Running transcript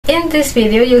In this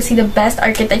video, you'll see the best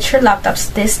architecture laptops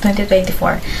this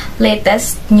 2024.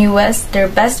 Latest, newest, their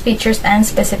best features and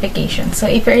specifications.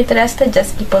 So if you're interested,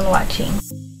 just keep on watching.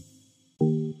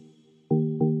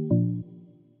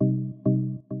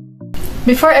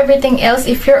 Before everything else,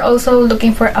 if you're also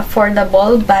looking for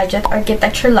affordable budget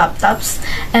architecture laptops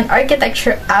and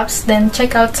architecture apps, then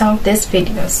check out some of these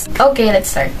videos. Okay, let's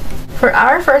start. For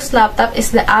our first laptop is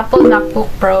the Apple MacBook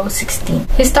Pro 16.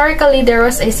 Historically, there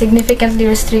was a significantly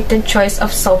restricted choice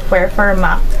of software for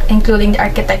Mac, including the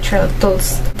architectural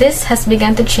tools. This has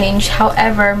begun to change,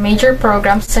 however, major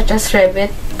programs such as Revit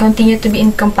continue to be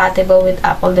incompatible with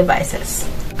Apple devices.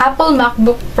 Apple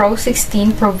MacBook Pro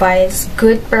 16 provides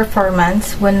good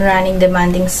performance when running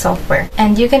demanding software,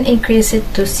 and you can increase it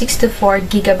to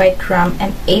 64GB RAM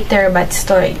and 8TB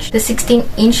storage. The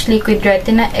 16-inch Liquid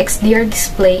Retina XDR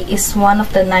display is one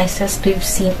of the nicest we've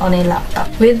seen on a laptop,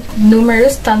 with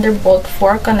numerous Thunderbolt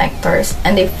 4 connectors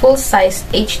and a full-size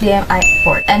HDMI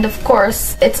port. And of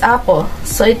course, it's Apple,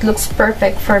 so it looks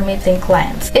perfect for meeting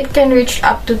clients. It can reach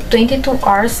up to 22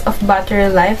 hours of battery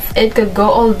life. It could go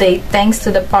all day thanks to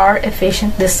the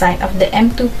power-efficient design of the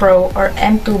M2 Pro or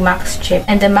M2 Max chip,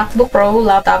 and the MacBook Pro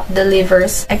laptop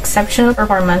delivers exceptional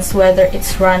performance whether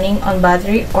it's running on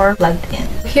battery or plugged in.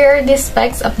 Here are the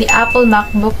specs of the Apple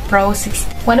MacBook Pro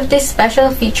 16. One of the special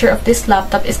features of this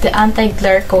laptop is the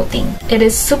anti-glare coating. It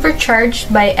is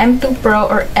supercharged by M2 Pro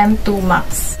or M2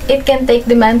 Max. It can take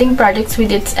demanding projects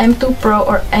with its M2 Pro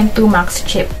or M2 Max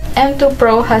chip. M2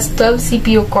 Pro has 12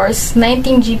 CPU cores,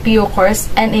 19 GPU cores,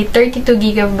 and a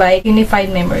 32GB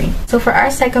unified memory. So for our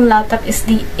second laptop is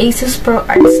the Asus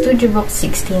ProArt StudioBook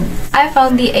 16. I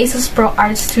found the Asus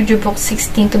ProArt StudioBook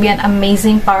 16 to be an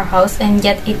amazing powerhouse, and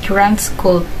yet it runs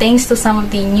cool thanks to some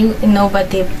of the new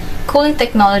innovative cooling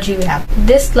technology we have.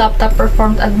 This laptop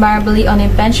performed admirably on a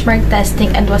benchmark testing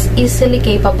and was easily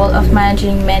capable of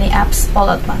managing many apps all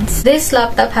at once. This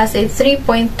laptop has a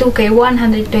 3.2K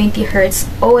 120Hz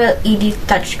OLED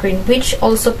touchscreen, which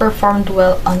also performed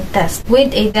well on test,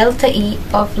 with a delta E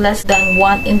of less than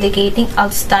 1 indicating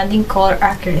outstanding color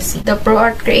accuracy. The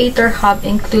ProArt Creator Hub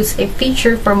includes a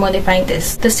feature for modifying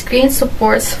this. The screen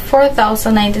supports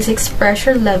 4096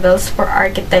 pressure levels for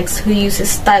architects who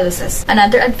uses styluses.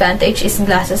 Another advantage is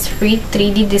glasses-free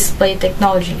 3D display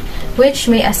technology, which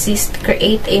may assist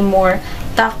create a more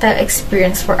tactile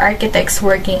experience for architects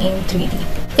working in 3D.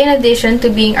 In addition to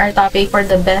being our topic for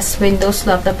the best Windows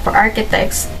laptop for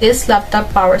architects, this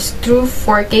laptop powers true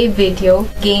 4K video,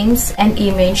 games, and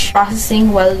image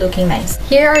processing while looking nice.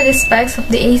 Here are the specs of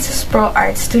the Asus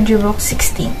ProArt StudioBook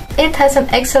 16. It has an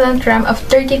excellent RAM of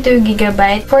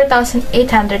 32GB,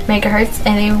 4800MHz,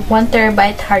 and a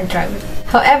 1TB hard drive.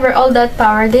 However, all that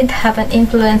power did have an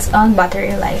influence on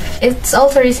battery life. It's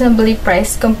also reasonably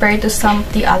priced compared to some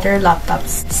of the other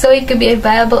laptops, so it could be a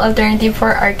viable alternative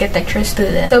for architecture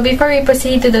students. So before we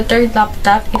proceed to the third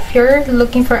laptop, if you're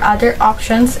looking for other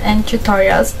options and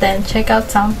tutorials, then check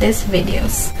out some of these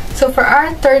videos. So for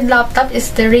our third laptop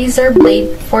is the Razer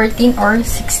Blade 14 or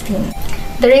 16.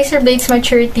 The Razer Blade's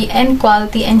maturity and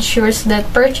quality ensures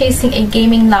that purchasing a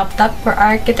gaming laptop for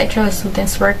architectural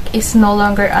students' work is no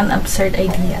longer an absurd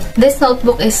idea. This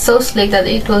notebook is so sleek that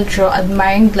it will draw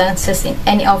admiring glances in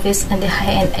any office, and the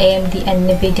high-end AMD and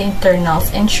NVIDIA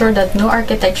internals ensure that no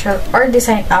architectural or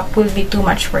design app will be too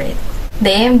much for it. The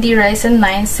AMD Ryzen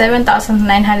 9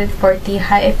 7940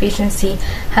 high efficiency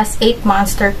has 8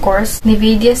 monster cores.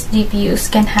 NVIDIA's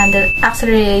GPUs can handle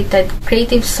accelerated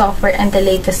creative software and the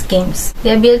latest games.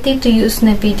 The ability to use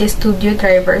NVIDIA Studio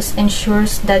drivers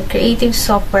ensures that creative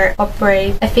software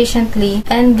operates efficiently,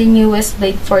 and the newest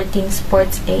Blade 14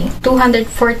 sports a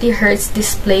 240Hz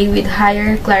display with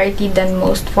higher clarity than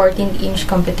most 14-inch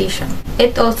competition.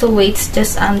 It also weighs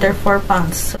just under 4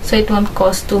 pounds, so it won't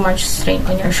cause too much strain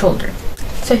on your shoulder.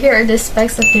 So here are the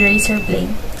specs of the Razer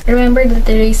Blade. Remember that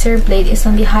the Razer Blade is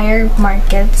on the higher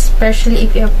market, especially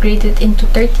if you upgrade it into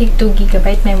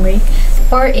 32GB memory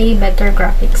or a better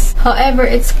graphics. However,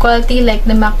 its quality, like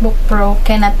the MacBook Pro,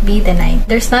 cannot be denied.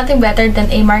 There's nothing better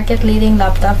than a market-leading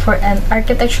laptop for an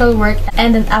architectural work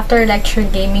and an after-lecture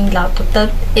gaming laptop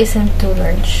that isn't too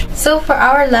large. So for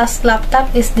our last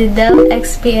laptop is the Dell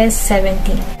XPS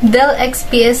 17. Dell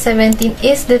XPS 17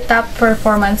 is the top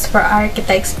performance for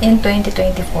architects in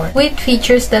 2024, with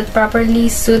features that properly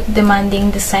suit suit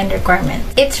demanding design requirement.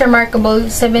 Its remarkable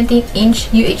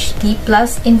 17-inch UHD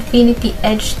plus Infinity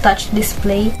Edge touch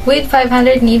display with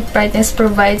 500 nit brightness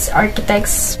provides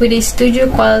architects with a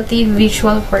studio-quality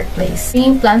visual workplace,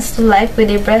 bringing plans to life with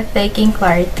a breathtaking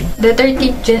clarity. The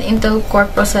 30th Gen Intel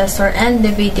Core processor and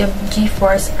NVIDIA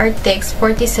GeForce RTX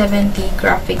 4070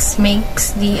 graphics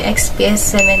makes the XPS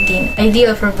 17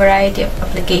 ideal for a variety of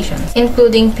applications,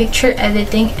 including picture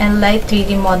editing and light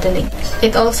 3D modeling.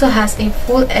 It also has a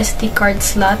full SD card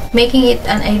slot, making it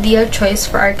an ideal choice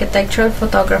for architectural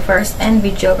photographers and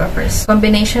videographers.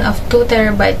 Combination of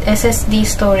 2TB SSD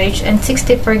storage and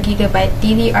 64GB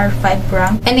DDR5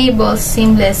 RAM enables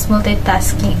seamless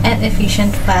multitasking and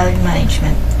efficient file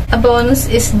management. A bonus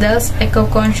is Dell's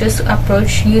eco-conscious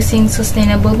approach using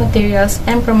sustainable materials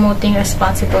and promoting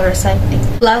responsible recycling.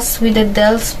 Plus, with the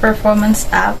Dell's Performance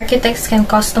app, architects can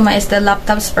customize the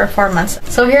laptop's performance.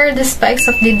 So here are the specs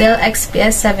of the Dell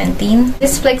XPS 17.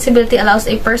 This flexibility allows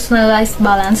a personalized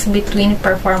balance between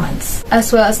performance,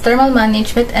 as well as thermal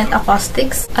management and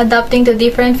acoustics, adapting to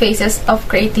different phases of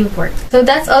creative work. So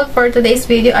that's all for today's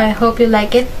video. I hope you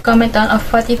like it. Comment on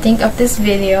what you think of this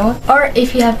video or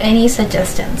if you have any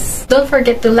suggestions. Don't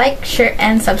forget to like, share,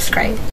 and subscribe.